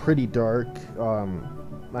you is pretty dark.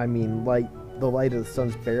 I mean, the light of the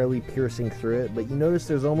sun's barely piercing through it, but you notice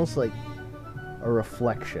there's almost like a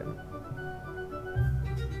reflection.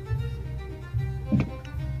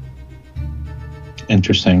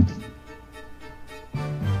 Interesting.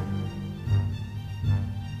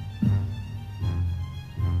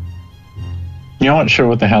 You know what? Sure,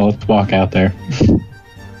 what the hell? Let's walk out there.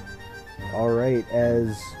 Alright,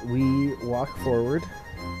 as we walk forward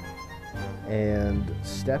and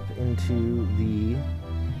step into the...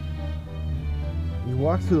 You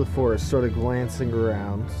walk through the forest, sort of glancing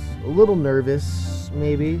around, a little nervous,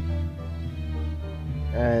 maybe,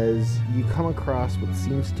 as you come across what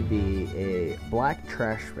seems to be a black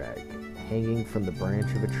trash bag hanging from the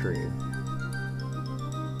branch of a tree.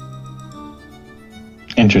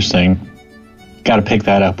 Interesting. Gotta pick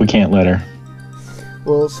that up. We can't let her.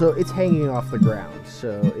 Well, so it's hanging off the ground,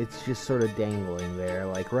 so it's just sort of dangling there,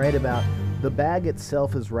 like right about... The bag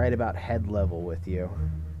itself is right about head level with you.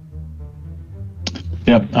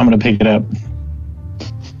 Yep, I'm gonna pick it up.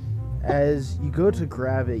 As you go to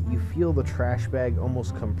grab it, you feel the trash bag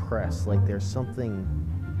almost compress, like there's something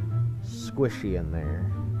squishy in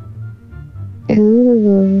there.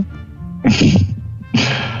 Ooh.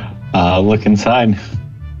 Look inside.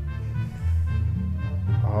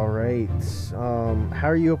 Alright, how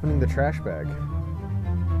are you opening the trash bag?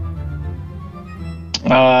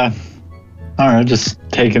 I don't know, just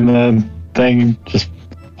taking the thing, just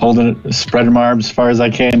holding it, spreading my arms as far as I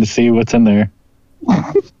can to see what's in there.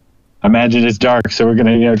 I imagine it's dark, so we're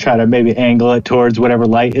gonna, try to maybe angle it towards whatever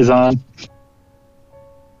light is on.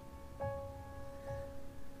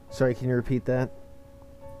 Sorry, can you repeat that?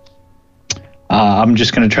 I'm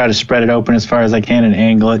just gonna try to spread it open as far as I can and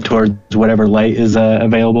angle it towards whatever light is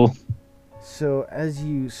available. So as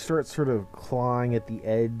you start sort of clawing at the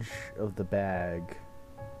edge of the bag,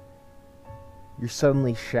 you're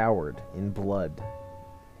suddenly showered in blood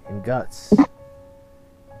and guts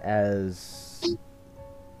as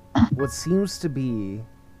what seems to be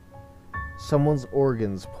someone's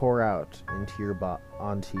organs pour out into your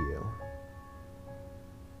onto you.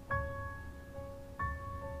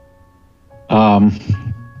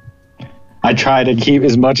 I try to keep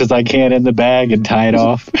as much as I can in the bag and tie it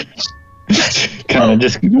off. Kind of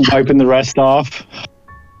just wiping the rest off.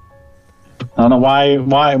 I don't know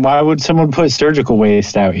why would someone put surgical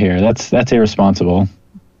waste out here? That's irresponsible.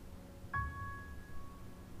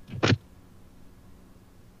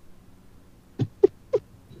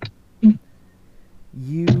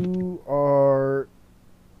 You are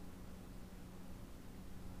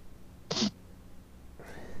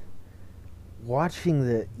watching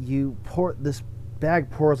this bag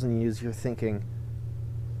pours on you as you're thinking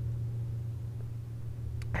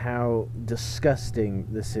how disgusting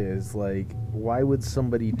this is. Like, why would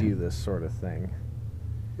somebody do this sort of thing?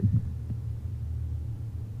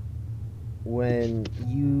 When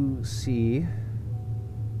you see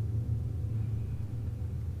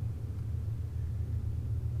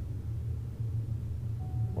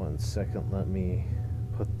one second, let me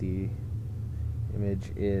put the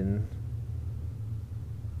image in.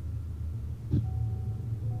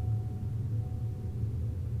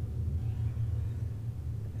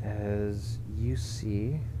 As you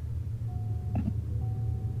see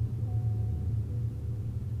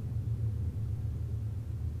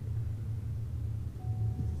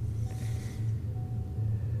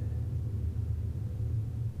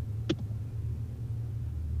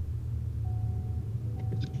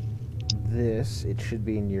this, it should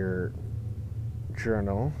be in your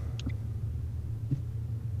journal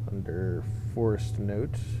under forest note.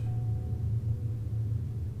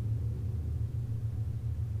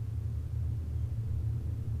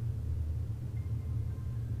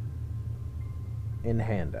 In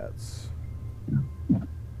handouts.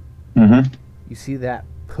 Mm-hmm. You see that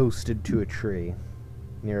posted to a tree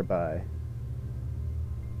nearby.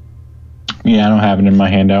 Yeah, I don't have it in my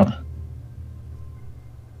handout.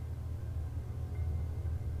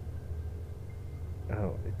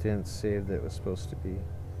 Oh, it didn't save that it was supposed to be.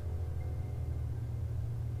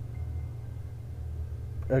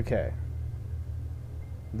 Okay.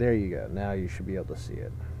 There you go. Now you should be able to see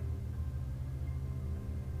it.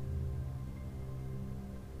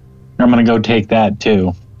 I'm gonna go take that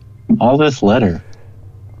too. All this letter.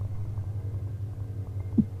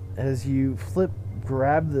 As you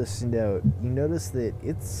grab this note, you notice that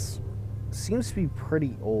seems to be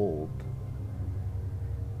pretty old.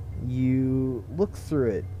 You look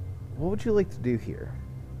through it. What would you like to do here?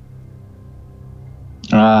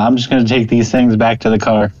 I'm just gonna take these things back to the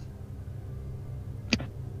car.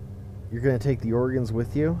 You're going to take the organs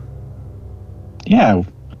with you? Yeah,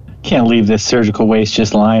 can't leave this surgical waste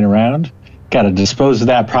just lying around. Got to dispose of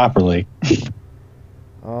that properly.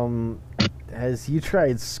 As you try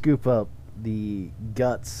and scoop up the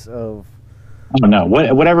guts of... Oh no,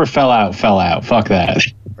 whatever fell out. Fuck that.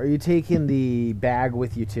 Are you taking the bag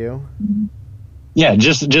with you too? Yeah,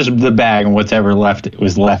 just the bag and whatever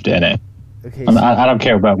was left in it. Okay. I don't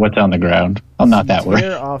care about what's on the ground. I'm not that worried.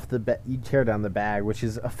 You tear down the bag, which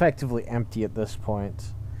is effectively empty at this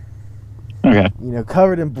point. Okay.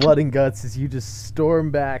 Covered in blood and guts as you just storm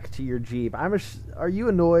back to your Jeep. Are you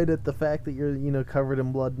annoyed at the fact that you're, covered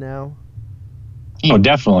in blood now? Oh,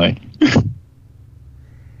 definitely.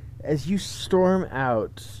 As you storm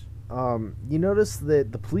out, you notice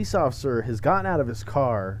that the police officer has gotten out of his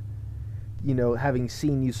car, having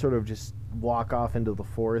seen you sort of just walk off into the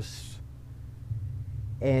forest,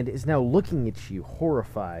 and is now looking at you,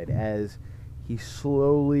 horrified, as he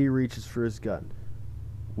slowly reaches for his gun.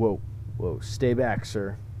 Whoa, stay back,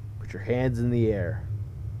 sir. Put your hands in the air.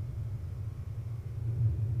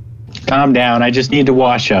 Calm down, I just need to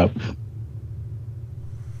wash up.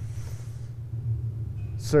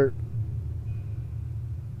 Sir,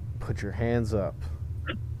 put your hands up.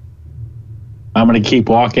 I'm going to keep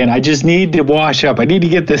walking. I just need to wash up. I need to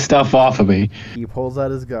get this stuff off of me. He pulls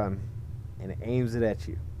out his gun and aims it at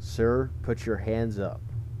you. Sir, put your hands up.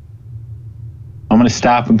 I'm going to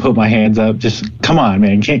stop and put my hands up. Just come on,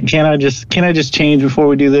 man. Can't I just change before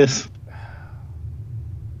we do this?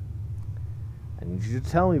 I need you to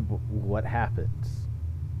tell me what happened.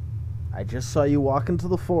 I just saw you walk into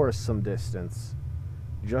the forest some distance,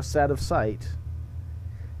 just out of sight,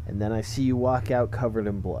 and then I see you walk out covered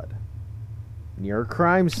in blood. Near a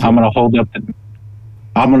crime scene. I'm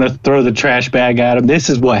gonna throw the trash bag at him. This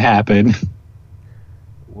is what happened.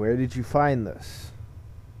 Where did you find this?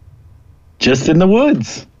 Just in the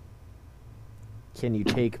woods. Can you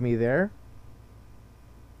take me there?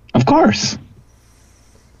 Of course.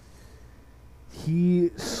 He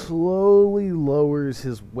slowly lowers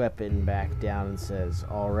his weapon back down and says,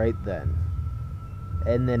 "All right then,"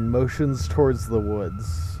 and then motions towards the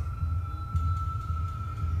woods.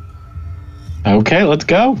 Okay, let's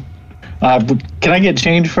go. Can I get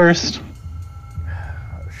change first?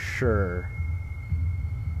 Sure.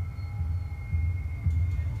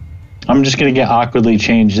 I'm just gonna get awkwardly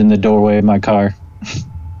changed in the doorway of my car.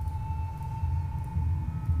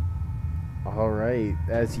 All right.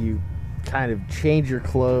 As you kind of change your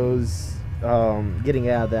clothes, getting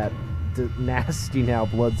out of that nasty now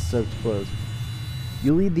blood-soaked clothes,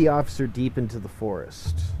 you lead the officer deep into the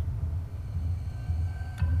forest.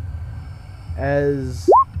 As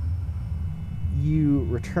you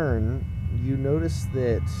return, you notice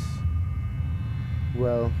that,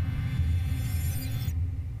 well,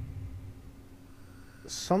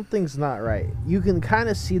 something's not right. You can kind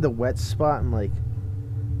of see the wet spot and like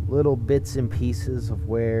little bits and pieces of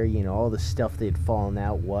where, all the stuff that had fallen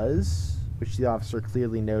out was, which the officer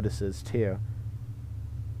clearly notices too.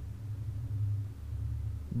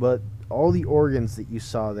 But all the organs that you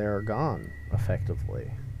saw there are gone,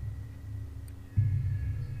 effectively.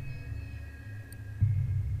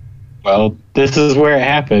 Well, this is where it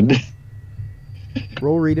happened.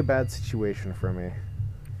 Roll read a bad situation for me.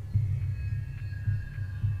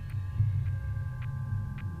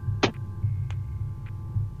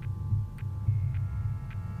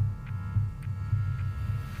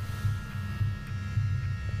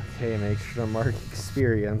 Okay, make sure to mark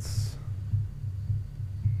experience.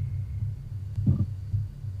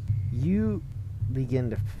 You begin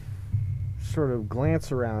to sort of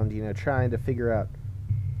glance around, trying to figure out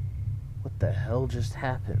what the hell just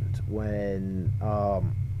happened when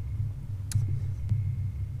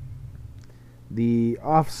the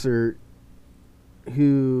officer,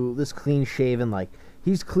 who this clean shaven,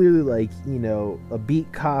 he's clearly a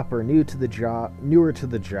beat cop or newer to the job.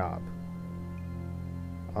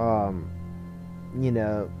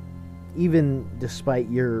 Even despite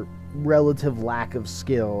your relative lack of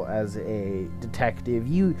skill as a detective,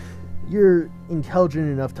 you're intelligent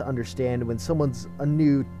enough to understand when someone's a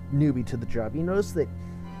newbie to the job. You notice that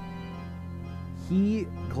he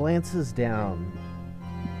glances down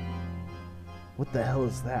What the hell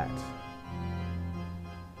is that?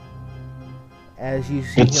 As you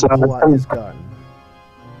see It's, him pull out his gun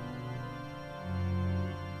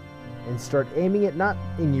and start aiming it not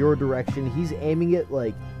in your direction, he's aiming it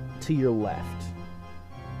like to your left.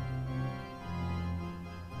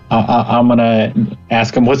 I'm gonna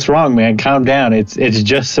ask him, "What's wrong, man? Calm down. It's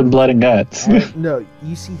just some blood and guts." No,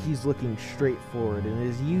 you see he's looking straight forward, and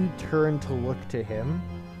as you turn to look to him,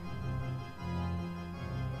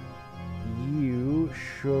 you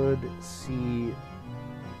should see...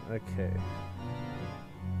 Okay.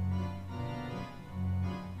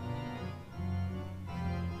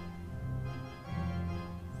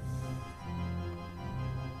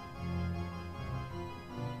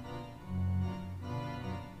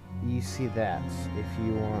 You see that if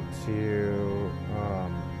you want to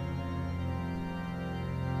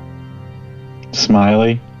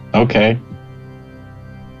Smiley. Okay.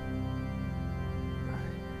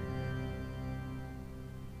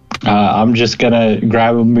 I'm just gonna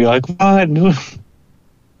grab him and be like, "What?"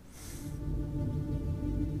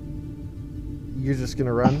 You're just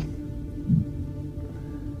gonna run?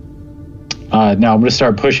 No, I'm gonna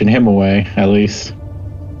start pushing him away, at least.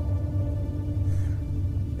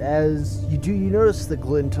 As you do, you notice the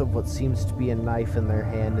glint of what seems to be a knife in their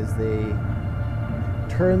hand as they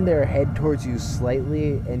turn their head towards you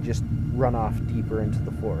slightly and just run off deeper into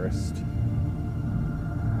the forest.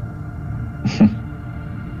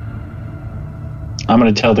 I'm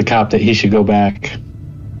gonna tell the cop that he should go back.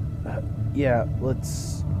 Yeah,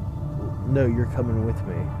 let's... No, you're coming with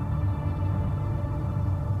me.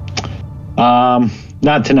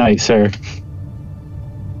 Not tonight, sir.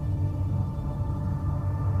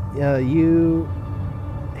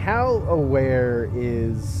 How aware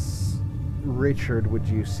is Richard, would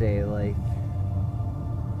you say? Like,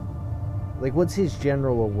 what's his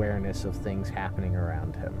general awareness of things happening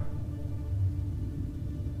around him?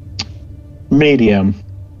 Medium.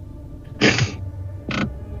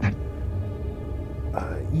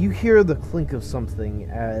 You hear the clink of something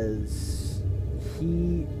as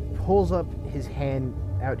he pulls up his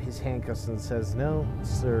handcuffs and says, "No,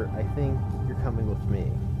 sir, I think you're coming with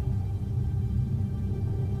me."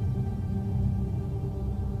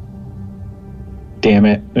 Damn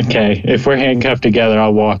it. Okay, if we're handcuffed together,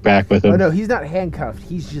 I'll walk back with him. Oh no, he's not handcuffed.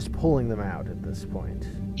 He's just pulling them out at this point.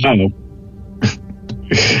 Oh.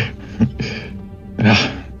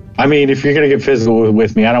 I mean, if you're gonna get physical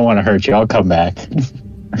with me, I don't want to hurt you. I'll come back.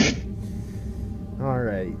 All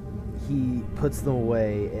right. He puts them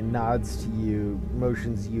away and nods to you,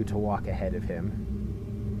 motions you to walk ahead of him.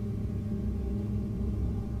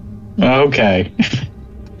 Okay.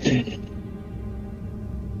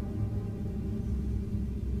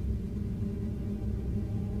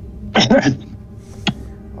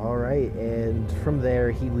 All right, and from there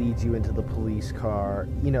he leads you into the police car.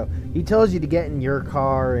 You know, he tells you to get in your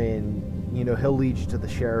car and, you know, he'll lead you to the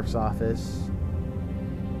sheriff's office.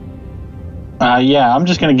 Yeah, I'm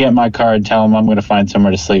just gonna get in my car and tell him I'm gonna find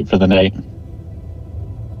somewhere to sleep for the night.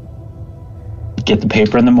 Get the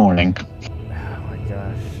paper in the morning. Oh my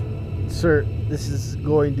gosh. Sir, this is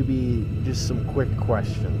going to be just some quick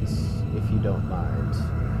questions, if you don't mind.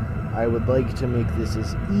 I would like to make this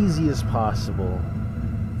as easy as possible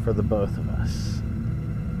for the both of us.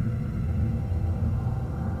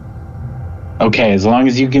 Okay, as long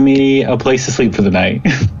as you give me a place to sleep for the night.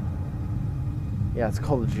 Yeah, it's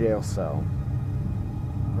called a jail cell.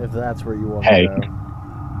 If that's where you want Hey. to go.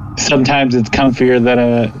 Sometimes it's comfier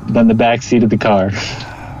than the back seat of the car.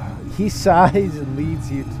 He sighs and leads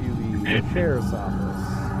you to the sheriff's office.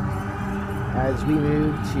 As we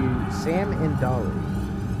move to Sam and Dolly.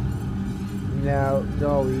 Now,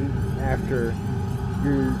 Dolly, after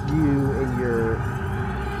you and your,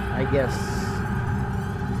 I guess,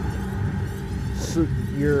 so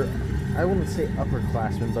your, I wouldn't say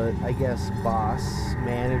upperclassman, but I guess boss,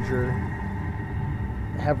 manager,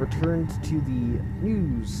 have returned to the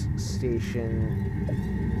news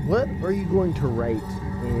station. What are you going to write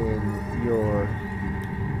in your...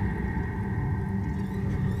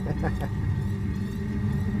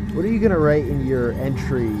 What are you going to write in your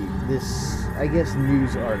entry, this, I guess,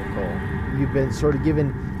 news article? You've been sort of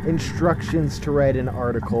given instructions to write an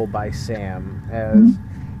article by Sam, as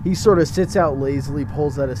he sort of sits out lazily,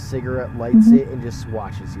 pulls out a cigarette, lights it, and just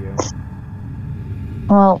watches you.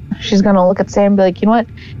 Well, she's going to look at Sam and be like, you know what?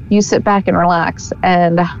 You sit back and relax,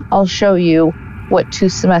 and I'll show you what 2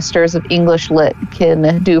 semesters of English Lit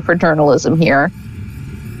can do for journalism here.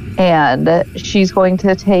 And she's going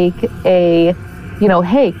to take a, you know,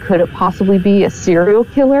 hey, could it possibly be a serial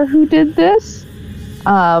killer who did this?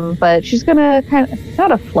 But she's going to kind of,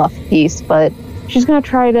 not a fluff piece, but she's going to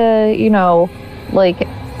try to, you know, like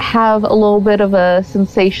have a little bit of a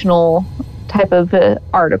sensational type of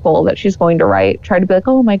article that she's going to write, try to be like,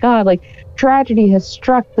 oh my god, like tragedy has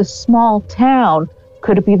struck this small town.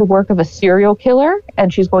 Could it be the work of a serial killer?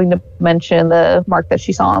 And she's going to mention the mark that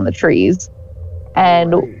she saw on the trees.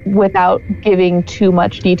 And without giving too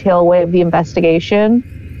much detail away of the investigation,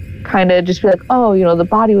 kind of just be like, oh, you know, the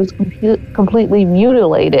body was completely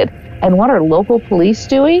mutilated. And what are local police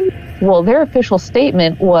doing? Well, their official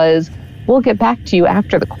statement was, we'll get back to you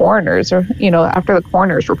after the coroner's, or, you know, after the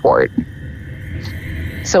coroner's report.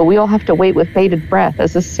 So we all have to wait with bated breath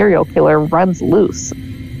as this serial killer runs loose.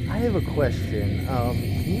 I have a question.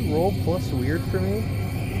 Can you roll plus weird for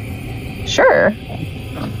me? Sure.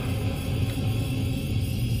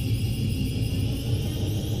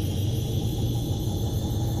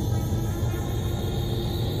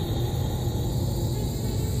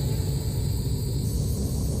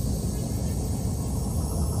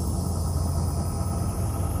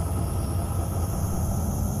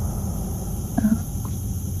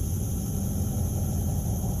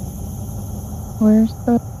 Where's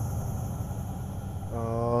the...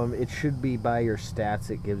 It should be by your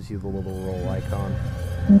stats. It gives you the little roll icon.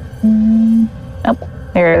 Yep,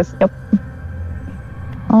 there it is. Yep.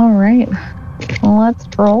 All right, let's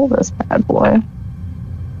roll this bad boy.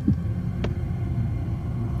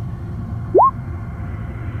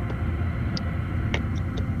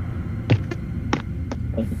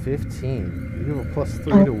 $15. You have a plus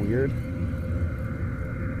 3 to weird.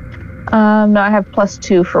 No, I have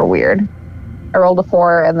 +2 for weird. I rolled a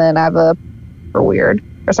 4, and then I have a for weird.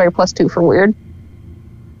 Or sorry, +2 for weird.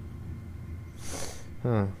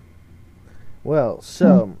 Huh. Well,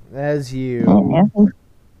 so as you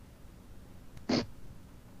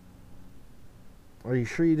are you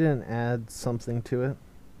sure you didn't add something to it?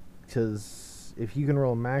 Because if you can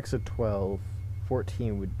roll a max of 12,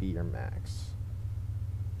 14 would be your max.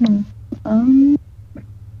 When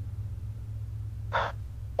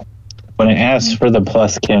it asks for the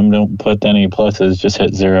plus, Kim, don't put any pluses. Just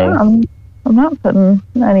hit 0. I'm not putting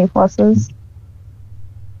any pluses.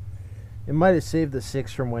 It might have saved the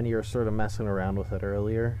 6 from when you were sort of messing around with it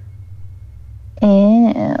earlier.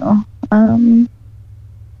 Ew.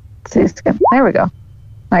 See, there we go.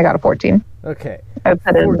 I got a 14. Okay. I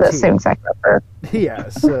put in the same exact number. Yeah,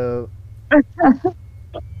 so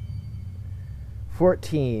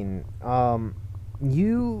 14.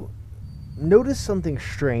 You notice something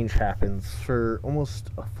strange happens for almost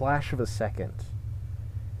a flash of a second.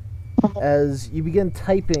 As you begin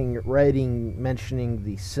typing, writing, mentioning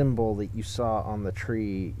the symbol that you saw on the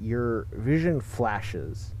tree, your vision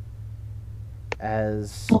flashes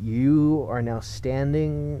as you are now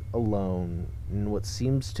standing alone in what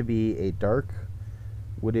seems to be a dark,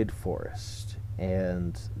 wooded forest.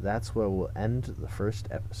 And that's where we'll end the first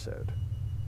episode.